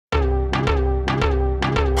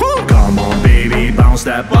bounce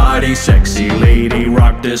that body. Sexy lady,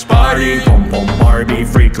 rock this party. Pum pum Barbie,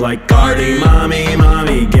 freak like Cardi. Mami,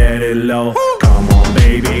 mami, get it low. Come on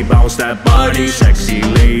baby, bounce that body. Sexy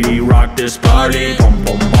lady, rock this party. Pum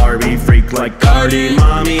pum Barbie, freak like Cardi.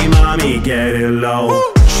 Mami, mami, get it low.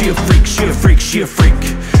 She a freak, she a freak, she a freak.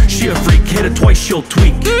 She a freak, hit it twice, she'll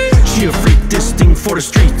tweak. She a freak, this thing for the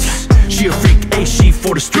streets. She a freak, a she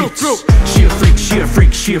for the streets. She a freak, she a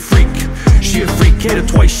freak, she a freak. She a freak, hit it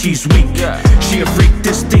twice, she's weak. She a freak,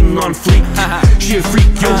 this thing on fleek. She a freak,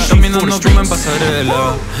 yo, she for the Caminando como en streets.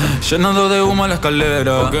 pasarela, llenando de humo la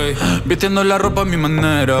escalera, vistiendo la ropa a mi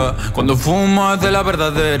manera. Cuando fumo es de la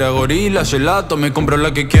verdadera, gorila, gelato, me compro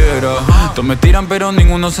la que quiera. Todos me tiran pero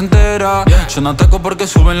ninguno se entera. Yo no ataco porque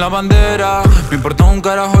suben la bandera. Me importa un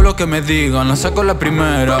carajo lo que me digan, la saco la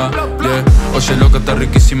primera. Oye loca, está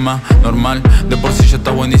riquísima, normal, de por sí ya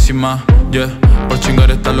está buenísima. Por chingar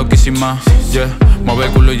está loquísima. Mueve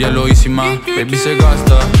el culo y ya lo hicima. Baby se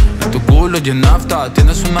gasta en tu culo y en nafta.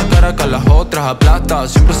 Tienes una cara que a las otras aplasta.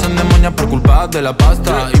 Siempre se endemonia por culpa de la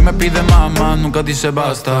pasta. Y me pide más, nunca dice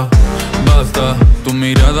basta. Basta, tu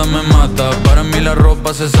mirada me mata. Para mí la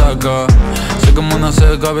ropa se saca. Sé como una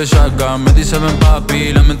seca bellaca. Me dice ven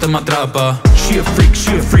papi, la mente me atrapa. She a freak,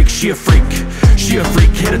 she a freak, she a freak. She a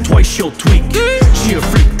freak, hit it twice, she'll tweak. She a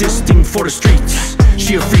freak, this thing for the streets.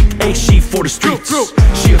 She a freak, a she for the streets.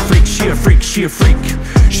 She a freak, she a freak, she a freak.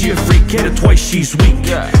 She a freak, hit it twice, she's weak.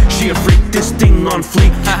 She a freak, this thing on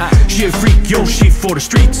fleek. She a freak, yo, she for the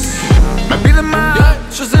streets. Me pide más,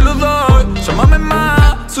 yo se lo doy. Llámame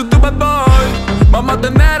más, soy tu bad boy. Vamos a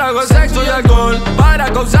tener algo de sexo y alcohol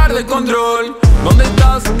para causar descontrol. ¿Dónde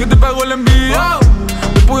estás? Que te pago el envío.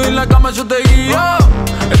 Después en la cama yo te guío.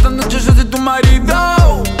 Esta noche yo soy tu marido.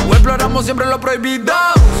 O exploramos siempre lo prohibido.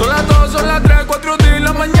 Son las 2, son las 3, 4 de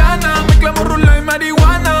la mañana. Mezclamos rula y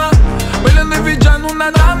marihuana. Bailando y fichando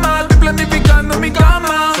una dama. Estoy planificando mi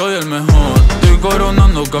cama. Soy el mejor, estoy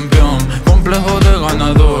coronando campeón. Complejo de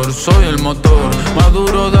ganador, soy el motor más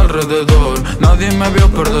duro de alrededor. Nadie me vio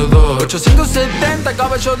perdedor. 870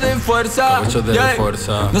 caballos de fuerza. Caballos de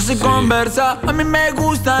fuerza. No se conversa, a mí me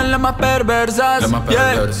gustan las más perversas.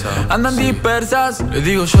 Andan dispersas. Le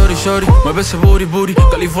digo shorty, shorty, mueve ese booty, booty.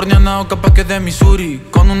 Californiana o capaz que de Missouri.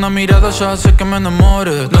 Con una mirada ya sé que me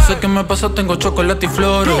enamore. No sé qué me pasa, tengo chocolate y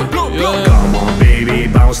flores. Come on baby,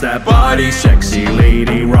 bounce that body. Sexy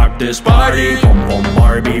lady, rock this party. Pum pum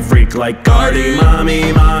Barbie, freak like Cardi.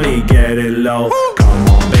 Mami, mami, get it low. Come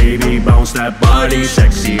on baby, bounce that body.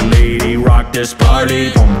 Sexy lady, rock this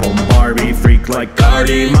party. Pum pum Barbie, freak like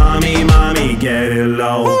Cardi. Mami, mami, get it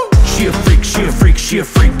low. She a freak, she a freak, she a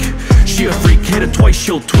freak. She a freak, hit it twice,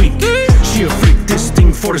 she'll tweak. She a freak, this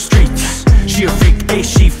thing for the streets. She a freak, a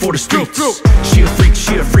she for the streets. She a freak,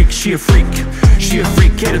 she a freak, she a freak. She a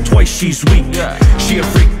freak, hit it twice, she's weak. She a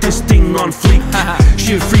freak, this thing on fleek.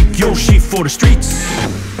 She a freak, yo, she for the streets.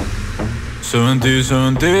 70,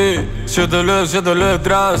 7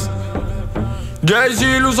 letras.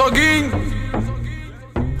 JC, Luso King.